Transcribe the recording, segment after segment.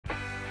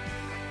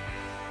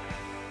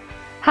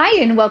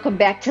Hi, and welcome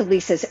back to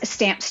Lisa's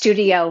Stamp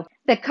Studio.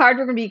 The card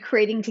we're going to be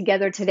creating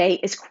together today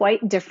is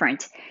quite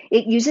different.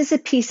 It uses a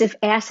piece of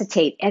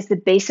acetate as the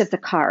base of the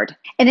card.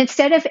 And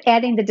instead of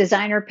adding the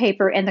designer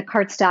paper and the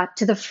cardstock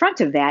to the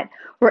front of that,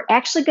 we're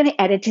actually going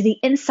to add it to the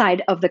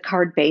inside of the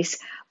card base,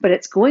 but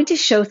it's going to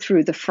show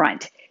through the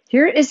front.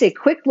 Here is a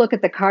quick look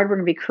at the card we're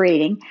going to be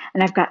creating,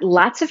 and I've got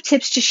lots of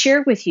tips to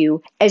share with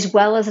you, as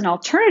well as an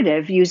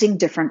alternative using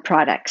different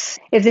products.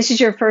 If this is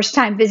your first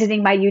time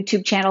visiting my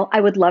YouTube channel, I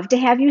would love to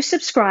have you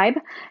subscribe.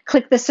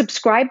 Click the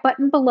subscribe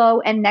button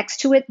below, and next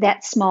to it,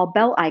 that small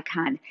bell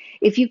icon.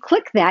 If you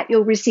click that,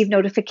 you'll receive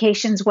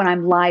notifications when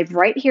I'm live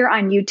right here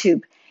on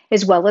YouTube,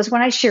 as well as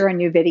when I share a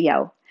new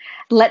video.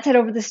 Let's head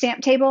over to the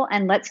stamp table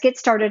and let's get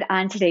started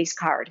on today's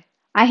card.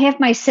 I have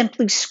my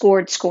Simply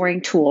Scored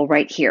scoring tool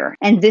right here,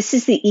 and this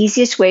is the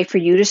easiest way for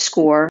you to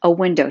score a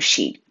window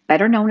sheet,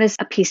 better known as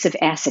a piece of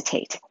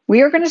acetate.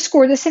 We are going to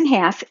score this in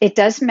half. It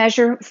does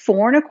measure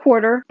 4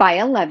 1/4 by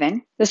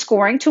 11. The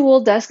scoring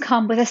tool does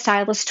come with a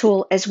stylus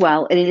tool as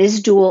well, and it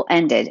is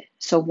dual-ended,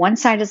 so one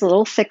side is a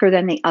little thicker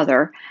than the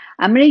other.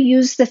 I'm going to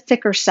use the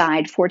thicker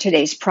side for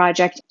today's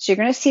project, so you're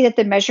going to see that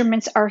the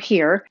measurements are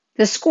here.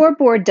 The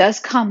scoreboard does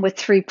come with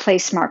 3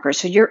 place markers,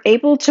 so you're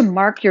able to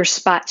mark your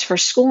spots for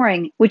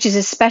scoring, which is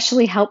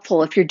especially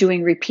helpful if you're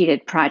doing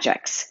repeated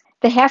projects.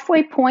 The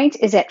halfway point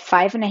is at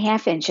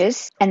 5.5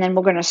 inches, and then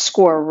we're going to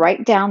score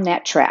right down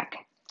that track.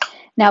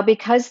 Now,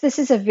 because this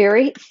is a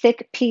very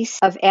thick piece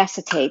of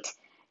acetate,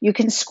 you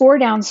can score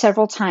down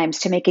several times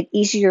to make it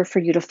easier for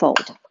you to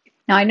fold.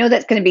 Now, I know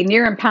that's going to be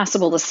near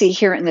impossible to see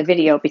here in the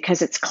video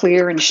because it's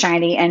clear and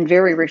shiny and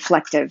very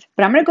reflective,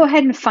 but I'm going to go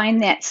ahead and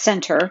find that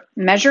center,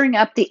 measuring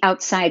up the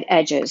outside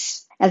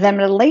edges. And then I'm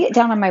going to lay it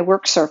down on my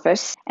work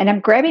surface, and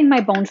I'm grabbing my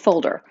bone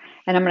folder,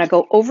 and I'm going to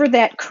go over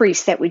that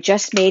crease that we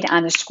just made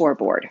on the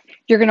scoreboard.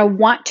 You're going to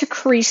want to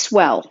crease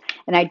well,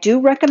 and I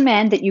do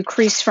recommend that you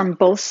crease from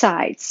both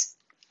sides.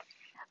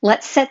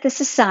 Let's set this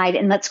aside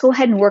and let's go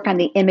ahead and work on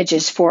the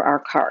images for our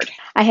card.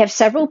 I have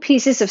several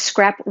pieces of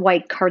scrap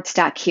white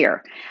cardstock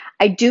here.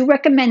 I do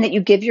recommend that you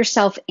give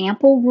yourself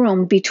ample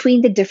room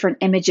between the different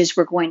images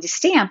we're going to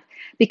stamp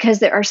because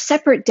there are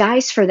separate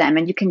dies for them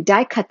and you can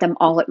die cut them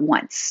all at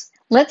once.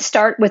 Let's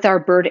start with our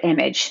bird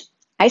image.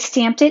 I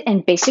stamped it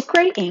in basic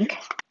gray ink,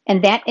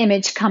 and that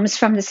image comes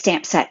from the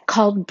stamp set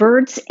called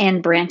Birds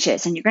and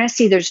Branches. And you're going to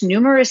see there's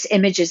numerous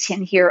images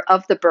in here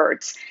of the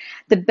birds.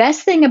 The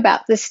best thing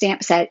about this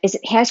stamp set is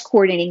it has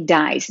coordinating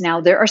dies.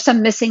 Now, there are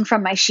some missing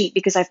from my sheet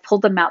because I've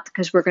pulled them out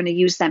because we're going to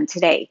use them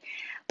today.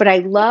 But I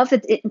love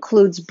that it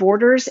includes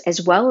borders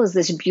as well as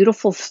this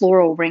beautiful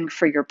floral ring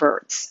for your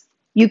birds.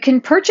 You can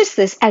purchase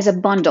this as a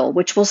bundle,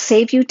 which will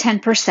save you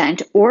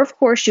 10%, or of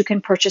course you can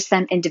purchase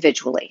them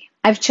individually.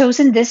 I've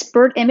chosen this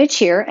bird image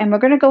here, and we're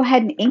going to go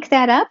ahead and ink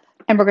that up,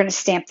 and we're going to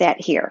stamp that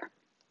here.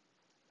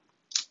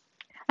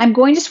 I'm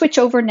going to switch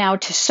over now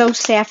to So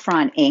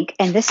Saffron ink,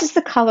 and this is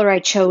the color I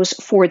chose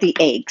for the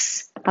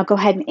eggs. I'll go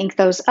ahead and ink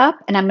those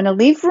up, and I'm going to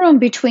leave room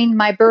between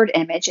my bird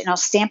image, and I'll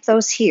stamp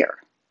those here.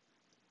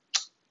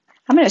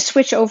 I'm going to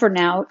switch over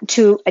now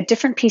to a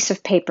different piece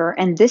of paper,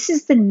 and this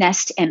is the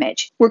nest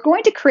image. We're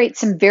going to create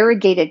some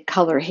variegated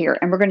color here,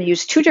 and we're going to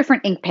use 2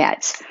 different ink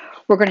pads.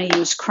 We're going to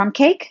use Crumb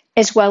Cake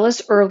as well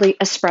as Early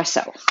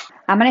Espresso.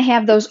 I'm going to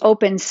have those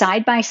open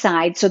side by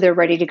side so they're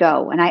ready to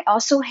go. And I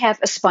also have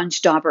a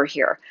sponge dauber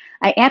here.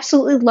 I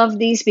absolutely love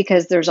these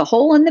because there's a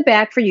hole in the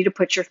back for you to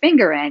put your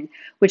finger in,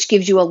 which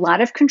gives you a lot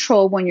of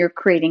control when you're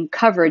creating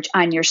coverage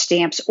on your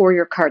stamps or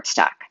your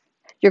cardstock.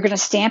 You're going to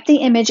stamp the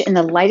image in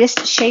the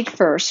lightest shade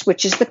first,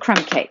 which is the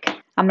Crumb Cake.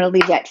 I'm going to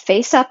leave that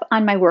face up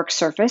on my work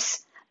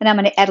surface, and I'm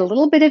going to add a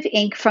little bit of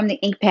ink from the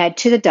ink pad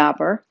to the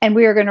dauber, and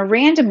we are going to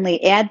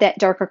randomly add that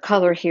darker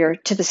color here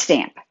to the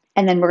stamp.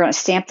 And then we're going to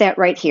stamp that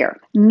right here.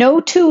 No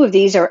 2 of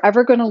these are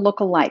ever going to look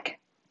alike.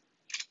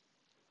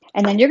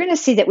 And then you're going to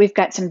see that we've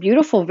got some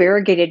beautiful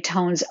variegated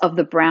tones of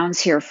the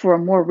browns here for a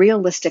more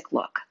realistic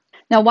look.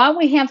 Now, while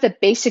we have the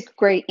basic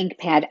gray ink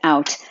pad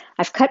out,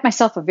 I've cut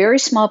myself a very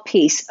small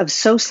piece of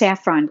So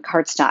Saffron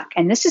cardstock,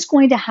 and this is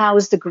going to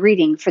house the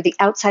greeting for the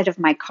outside of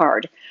my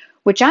card,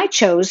 which I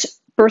chose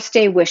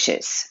Birthday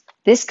Wishes.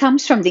 This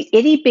comes from the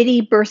Itty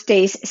Bitty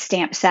Birthdays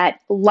stamp set.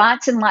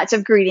 Lots and lots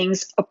of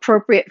greetings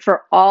appropriate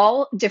for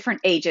all different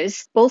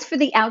ages, both for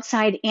the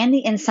outside and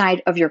the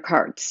inside of your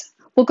cards.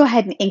 We'll go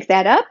ahead and ink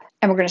that up,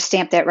 and we're going to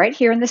stamp that right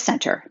here in the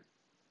center.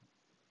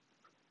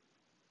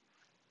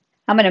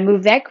 I'm going to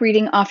move that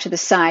greeting off to the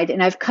side,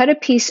 and I've cut a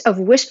piece of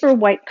Whisper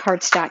White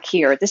cardstock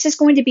here. This is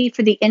going to be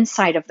for the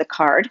inside of the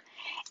card,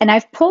 and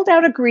I've pulled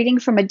out a greeting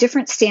from a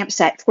different stamp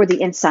set for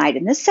the inside,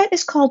 and this set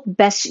is called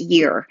Best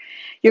Year.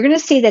 You're going to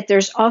see that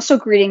there's also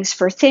greetings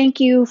for thank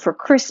you, for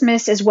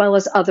Christmas, as well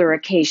as other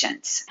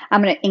occasions.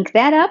 I'm going to ink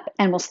that up,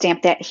 and we'll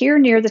stamp that here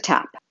near the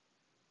top.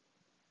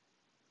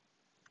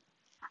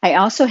 I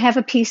also have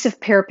a piece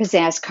of Pear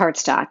Pizzazz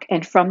cardstock,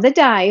 and from the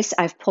dies,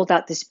 I've pulled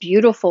out this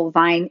beautiful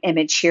vine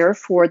image here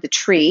for the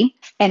tree.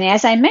 And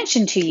as I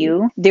mentioned to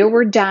you, there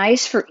were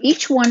dies for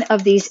each one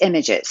of these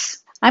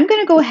images. I'm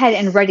going to go ahead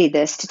and ready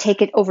this to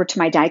take it over to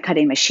my die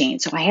cutting machine.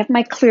 So I have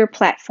my clear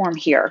platform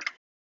here.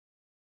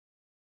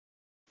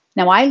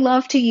 Now, I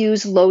love to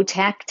use low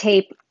tack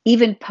tape,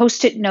 even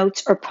post-it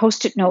notes or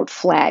post-it note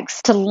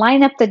flags to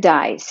line up the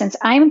die. Since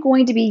I'm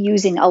going to be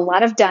using a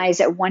lot of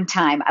dies at one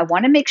time, I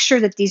want to make sure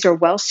that these are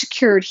well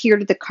secured here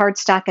to the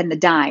cardstock and the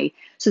die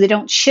so they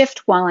don't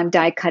shift while I'm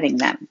die cutting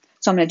them.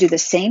 So I'm going to do the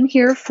same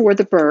here for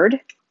the bird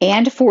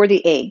and for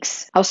the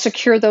eggs. I'll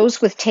secure those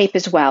with tape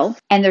as well.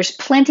 And there's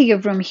plenty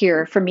of room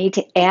here for me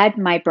to add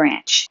my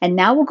branch. And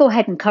now we'll go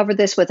ahead and cover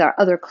this with our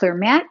other clear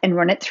mat and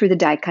run it through the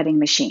die cutting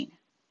machine.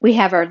 We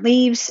have our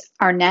leaves,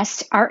 our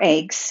nest, our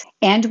eggs,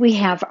 and we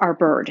have our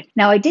bird.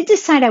 Now, I did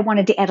decide I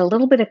wanted to add a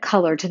little bit of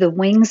color to the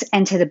wings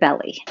and to the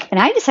belly. And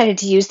I decided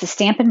to use the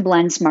Stampin'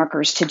 Blends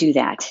markers to do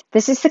that.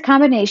 This is the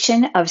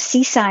combination of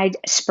Seaside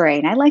Spray,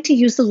 and I like to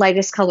use the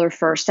lightest color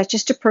first. That's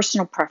just a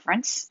personal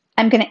preference.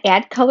 I'm going to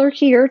add color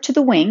here to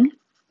the wing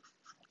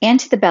and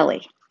to the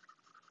belly.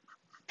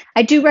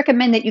 I do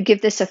recommend that you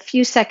give this a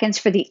few seconds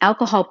for the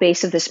alcohol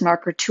base of this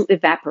marker to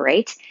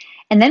evaporate.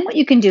 And then what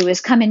you can do is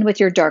come in with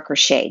your darker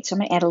shade. So I'm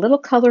going to add a little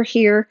color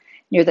here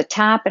near the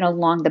top and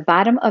along the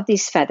bottom of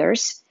these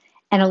feathers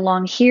and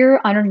along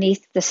here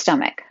underneath the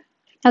stomach.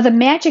 Now the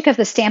magic of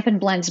the Stampin'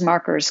 Blends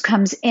markers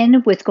comes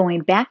in with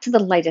going back to the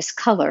lightest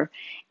color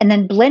and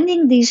then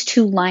blending these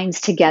two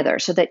lines together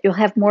so that you'll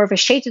have more of a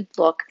shaded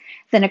look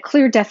than a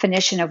clear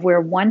definition of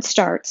where one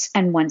starts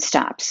and one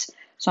stops.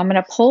 So I'm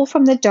going to pull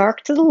from the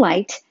dark to the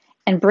light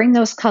and bring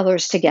those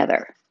colors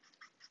together.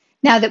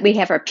 Now that we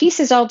have our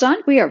pieces all done,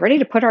 we are ready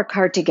to put our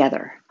card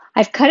together.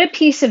 I've cut a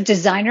piece of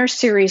designer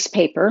series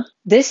paper.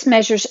 This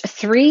measures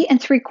 3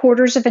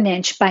 3/4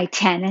 inches by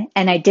 10,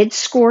 and I did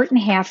score it in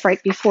half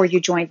right before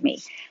you joined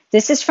me.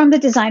 This is from the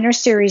designer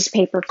series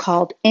paper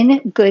called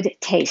In Good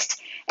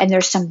Taste, and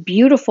there's some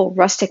beautiful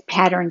rustic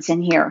patterns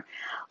in here.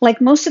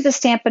 Like most of the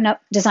Stampin'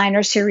 Up!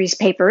 Designer series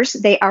papers,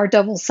 they are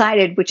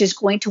double-sided, which is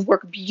going to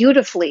work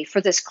beautifully for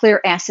this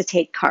clear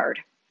acetate card.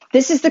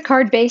 This is the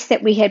card base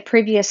that we had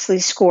previously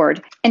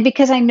scored. And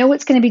because I know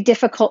it's going to be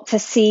difficult to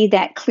see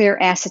that clear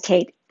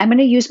acetate, I'm going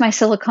to use my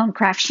silicone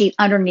craft sheet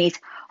underneath,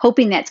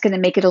 hoping that's going to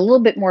make it a little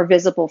bit more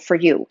visible for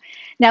you.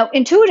 Now,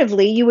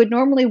 intuitively, you would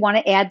normally want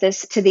to add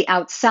this to the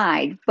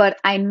outside, but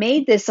I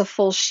made this a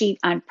full sheet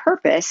on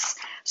purpose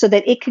so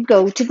that it could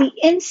go to the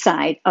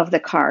inside of the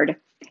card.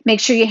 Make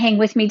sure you hang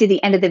with me to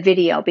the end of the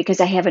video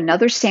because I have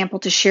another sample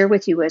to share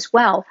with you as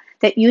well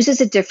that uses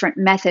a different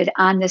method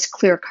on this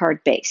clear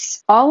card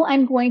base. All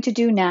I'm going to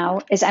do now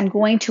is I'm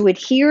going to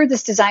adhere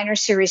this designer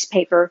series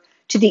paper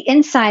to the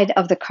inside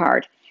of the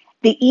card.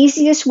 The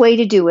easiest way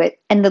to do it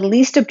and the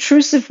least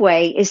obtrusive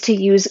way is to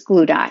use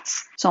glue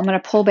dots. So I'm going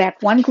to pull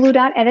back one glue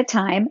dot at a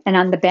time, and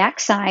on the back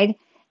side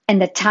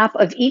and the top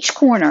of each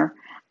corner,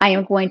 I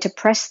am going to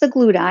press the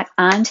glue dot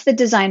onto the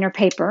designer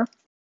paper.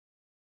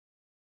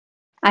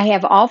 I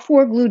have all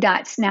 4 glue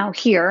dots now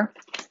here.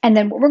 And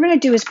then what we're going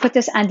to do is put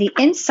this on the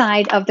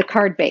inside of the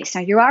card base.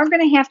 Now you are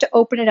going to have to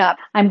open it up.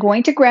 I'm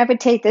going to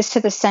gravitate this to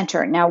the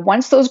center. Now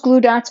once those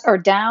glue dots are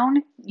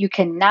down, you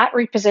cannot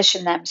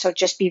reposition them. So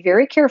just be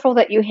very careful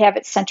that you have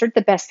it centered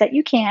the best that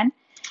you can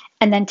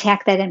and then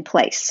tack that in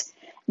place.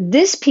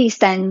 This piece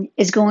then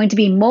is going to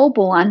be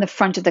mobile on the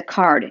front of the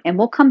card, and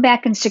we'll come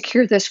back and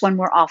secure this when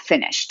we're all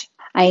finished.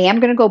 I am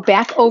going to go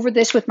back over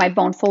this with my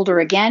bone folder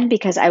again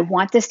because I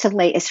want this to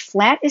lay as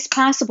flat as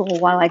possible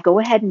while I go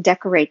ahead and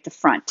decorate the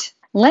front.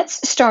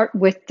 Let's start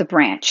with the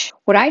branch.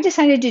 What I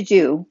decided to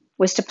do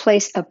was to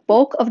place a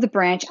bulk of the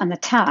branch on the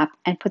top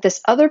and put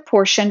this other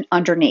portion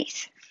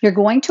underneath. You're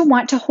going to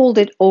want to hold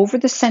it over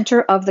the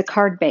center of the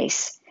card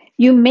base.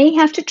 You may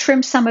have to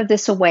trim some of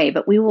this away,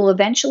 but we will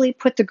eventually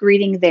put the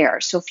greeting there.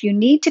 So if you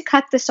need to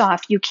cut this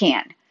off, you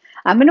can.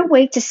 I'm going to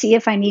wait to see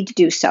if I need to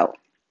do so.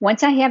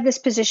 Once I have this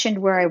positioned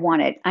where I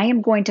want it, I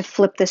am going to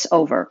flip this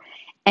over.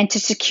 And to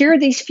secure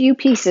these few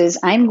pieces,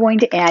 I'm going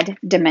to add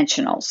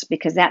dimensionals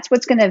because that's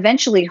what's going to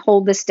eventually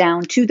hold this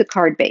down to the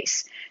card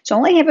base. So I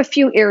only have a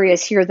few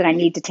areas here that I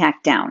need to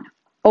tack down.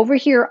 Over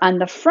here on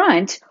the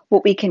front,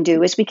 what we can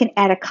do is we can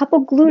add a couple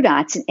glue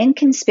dots in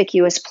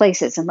inconspicuous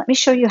places. And let me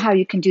show you how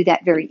you can do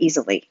that very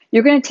easily.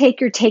 You're going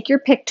to take your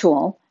pick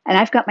tool, and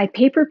I've got my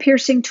paper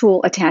piercing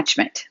tool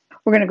attachment.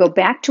 We're going to go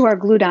back to our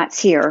glue dots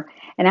here.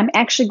 And I'm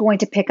actually going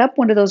to pick up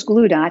one of those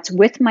glue dots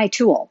with my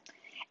tool.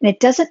 And it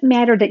doesn't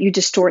matter that you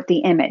distort the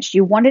image.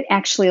 You want it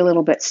actually a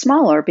little bit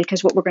smaller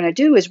because what we're going to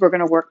do is we're going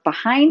to work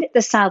behind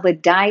the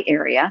solid die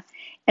area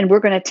and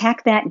we're going to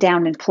tack that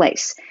down in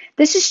place.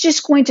 This is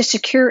just going to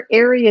secure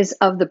areas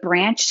of the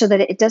branch so that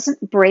it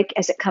doesn't break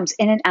as it comes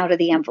in and out of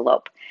the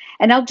envelope.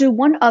 And I'll do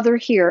one other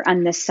here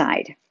on this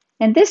side.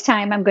 And this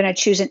time I'm going to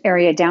choose an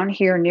area down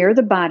here near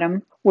the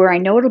bottom where I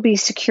know it'll be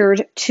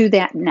secured to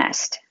that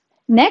nest.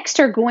 Next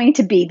are going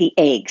to be the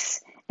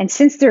eggs. And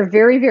since they're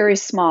very, very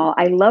small,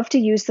 I love to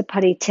use the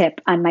putty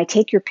tip on my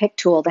Take Your Pick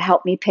tool to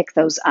help me pick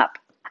those up.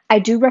 I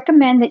do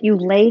recommend that you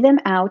lay them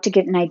out to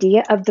get an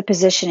idea of the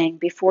positioning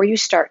before you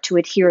start to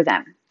adhere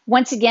them.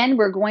 Once again,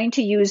 we're going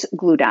to use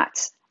glue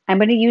dots. I'm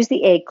going to use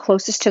the egg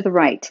closest to the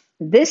right.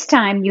 This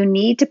time you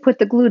need to put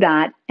the glue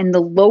dot in the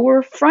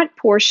lower front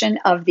portion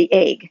of the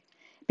egg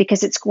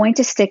because it's going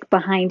to stick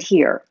behind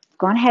here.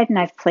 gone ahead and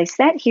I've placed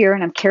that here,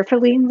 and I'm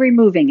carefully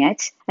removing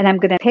it. And I'm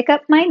going to pick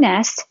up my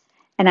nest,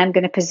 and I'm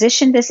going to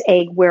position this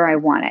egg where I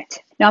want it.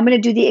 Now I'm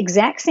going to do the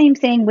exact same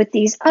thing with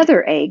these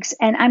other eggs,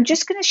 and I'm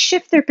just going to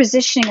shift their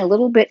positioning a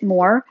little bit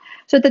more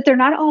so that they're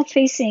not all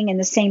facing in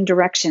the same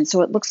direction,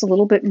 so it looks a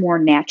little bit more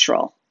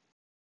natural.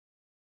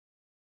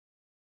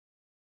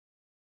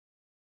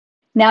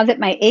 Now that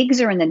my eggs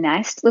are in the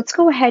nest, let's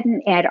go ahead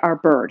and add our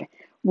bird.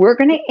 We're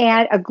going to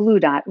add a glue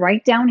dot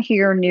right down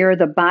here near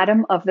the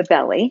bottom of the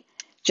belly,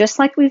 just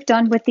like we've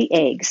done with the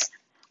eggs.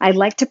 I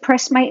like to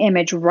press my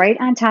image right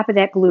on top of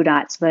that glue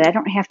dot so that I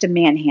don't have to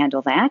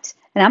manhandle that.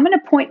 And I'm going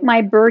to point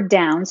my bird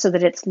down so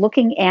that it's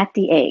looking at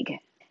the egg.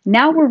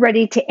 Now we're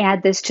ready to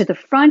add this to the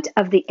front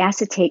of the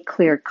acetate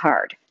cleared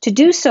card. To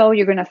do so,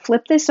 you're going to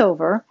flip this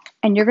over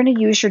and you're going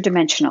to use your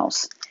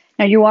dimensionals.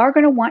 Now you are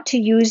going to want to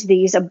use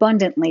these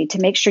abundantly to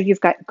make sure you've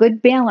got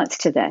good balance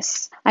to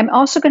this. I'm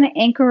also going to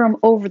anchor them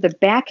over the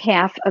back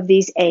half of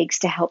these eggs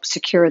to help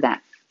secure them.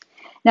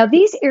 Now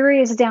these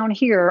areas down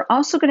here are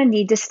also going to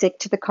need to stick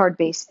to the card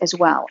base as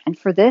well. And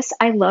for this,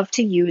 I love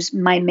to use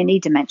my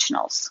mini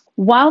dimensionals.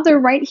 While they're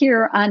right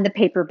here on the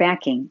paper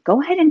backing,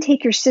 go ahead and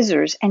take your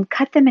scissors and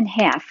cut them in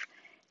half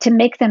to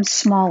make them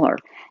smaller.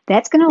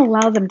 That's going to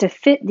allow them to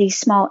fit these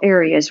small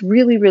areas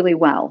really, really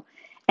well.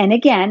 And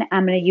again,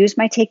 I'm going to use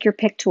my Take Your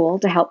Pick tool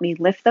to help me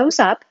lift those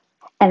up.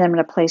 And I'm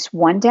going to place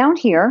one down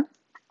here.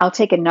 I'll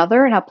take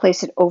another and I'll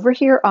place it over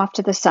here off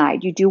to the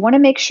side. You do want to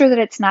make sure that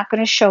it's not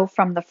going to show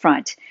from the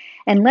front.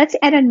 And let's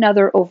add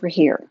another over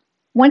here.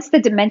 Once the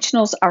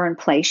dimensionals are in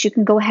place, you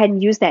can go ahead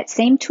and use that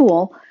same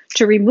tool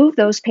to remove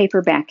those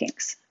paper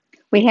backings.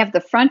 We have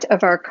the front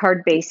of our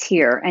card base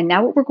here, and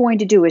now what we're going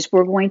to do is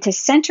we're going to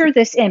center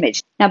this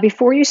image. Now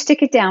before you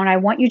stick it down, I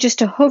want you just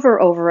to hover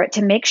over it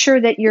to make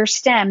sure that your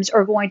stems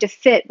are going to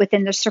fit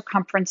within the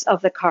circumference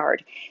of the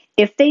card.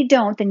 If they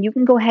don't, then you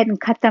can go ahead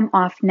and cut them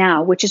off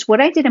now, which is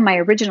what I did in my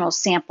original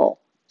sample.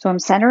 So I'm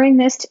centering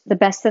this the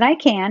best that I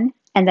can,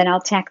 and then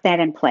I'll tack that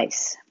in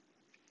place.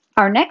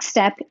 Our next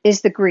step is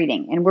the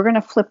greeting, and we're going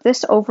to flip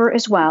this over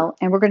as well,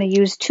 and we're going to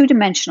use two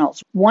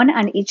dimensionals, one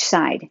on each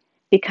side.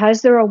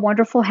 Because they're a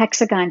wonderful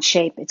hexagon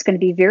shape, it's going to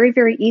be very,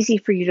 very easy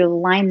for you to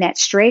align that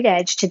straight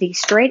edge to the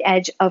straight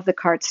edge of the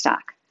cardstock.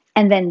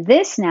 And then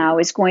this now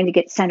is going to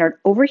get centered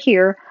over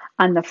here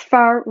on the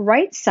far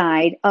right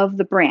side of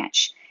the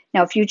branch.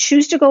 Now, if you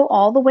choose to go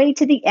all the way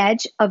to the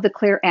edge of the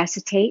clear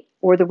acetate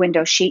or the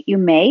window sheet, you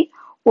may,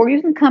 or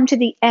you can come to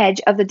the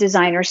edge of the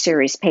designer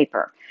series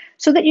paper.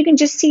 So that you can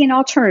just see an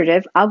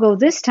alternative, I'll go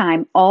this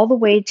time all the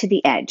way to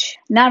the edge.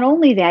 Not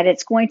only that,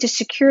 it's going to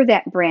secure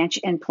that branch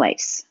in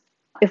place.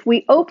 If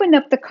we open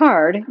up the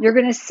card, you're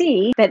going to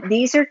see that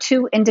these are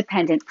two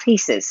independent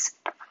pieces.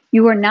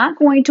 You are not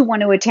going to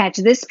want to attach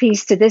this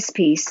piece to this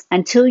piece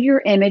until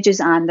your image is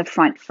on the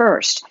front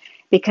first,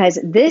 because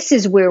this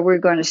is where we're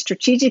going to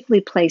strategically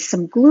place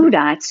some glue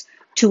dots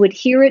to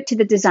adhere it to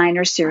the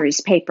designer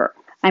series paper.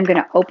 I'm going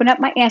to open up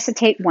my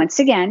acetate once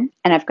again,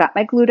 and I've got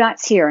my glue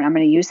dots here, and I'm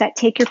going to use that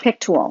Take Your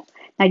Pick tool.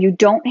 Now you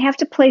don't have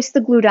to place the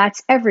glue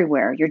dots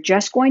everywhere. You're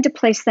just going to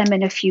place them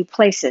in a few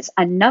places,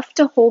 enough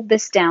to hold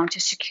this down to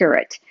secure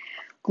it.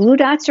 Glue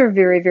dots are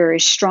very, very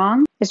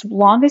strong. As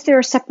long as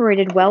they're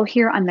separated well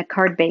here on the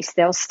card base,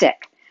 they'll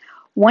stick.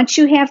 Once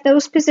you have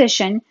those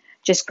positioned,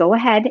 just go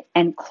ahead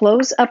and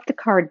close up the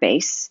card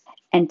base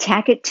and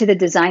tack it to the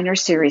designer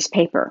series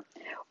paper.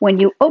 When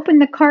you open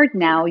the card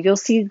now, you'll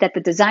see that the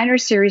designer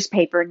series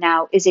paper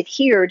now is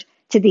adhered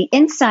to the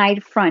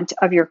inside front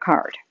of your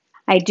card.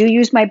 I do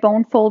use my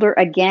bone folder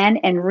again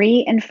and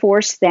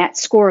reinforce that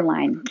score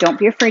line. Don't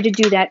be afraid to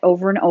do that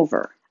over and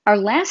over. Our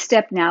last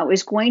step now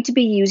is going to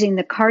be using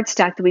the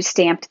cardstock that we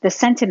stamped the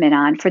sentiment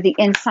on for the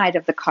inside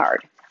of the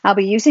card. I'll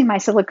be using my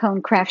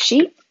silicone craft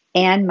sheet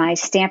and my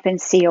Stampin'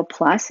 Seal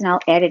Plus, and I'll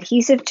add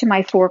adhesive to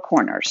my four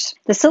corners.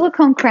 The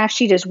silicone craft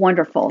sheet is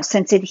wonderful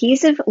since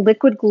adhesive,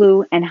 liquid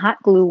glue, and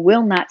hot glue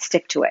will not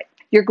stick to it.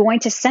 You're going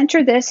to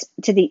center this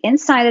to the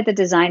inside of the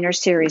designer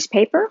series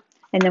paper,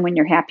 and then when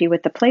you're happy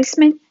with the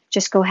placement,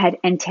 just go ahead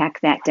and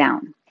tack that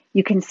down.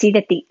 You can see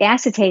that the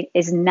acetate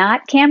is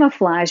not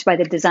camouflaged by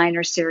the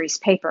designer series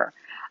paper.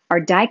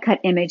 Our die cut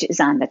image is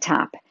on the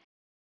top.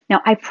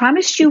 Now I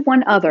promised you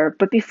one other,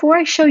 but before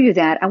I show you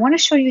that, I want to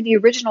show you the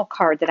original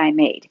card that I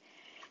made.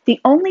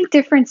 The only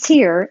difference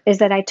here is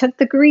that I took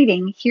the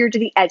greeting here to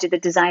the edge of the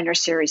designer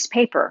series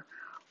paper,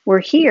 where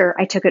here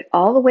I took it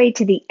all the way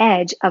to the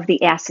edge of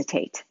the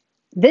acetate.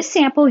 This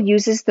sample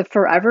uses the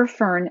Forever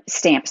Fern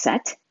stamp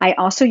set. I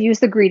also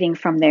use the greeting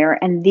from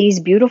there, and these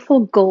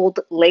beautiful gold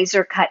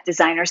laser cut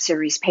designer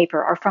series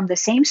paper are from the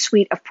same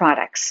suite of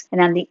products.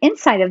 And on the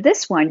inside of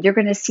this one, you're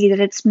going to see that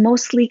it's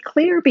mostly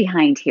clear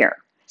behind here.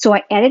 So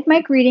I added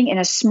my greeting in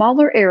a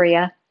smaller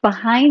area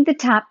behind the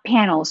top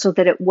panel so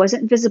that it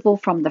wasn't visible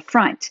from the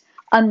front.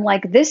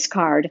 Unlike this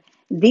card,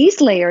 these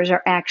layers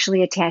are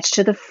actually attached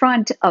to the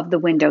front of the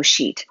window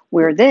sheet,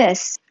 where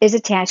this is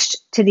attached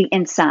to the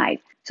inside.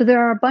 So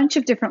there are a bunch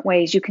of different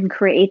ways you can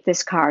create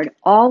this card,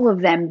 all of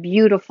them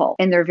beautiful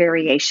in their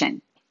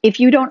variation. If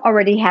you don't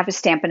already have a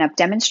Stampin' Up!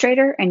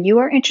 Demonstrator and you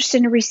are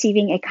interested in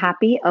receiving a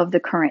copy of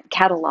the current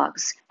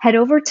catalogs, head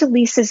over to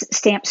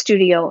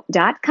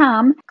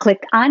lisasstampstudio.com,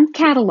 click on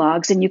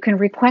Catalogs, and you can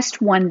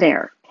request one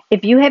there.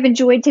 If you have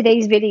enjoyed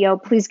today's video,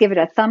 please give it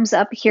a thumbs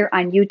up here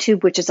on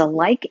YouTube, which is a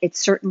like. It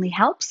certainly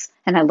helps,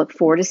 and I look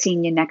forward to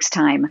seeing you next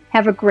time.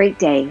 Have a great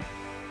day.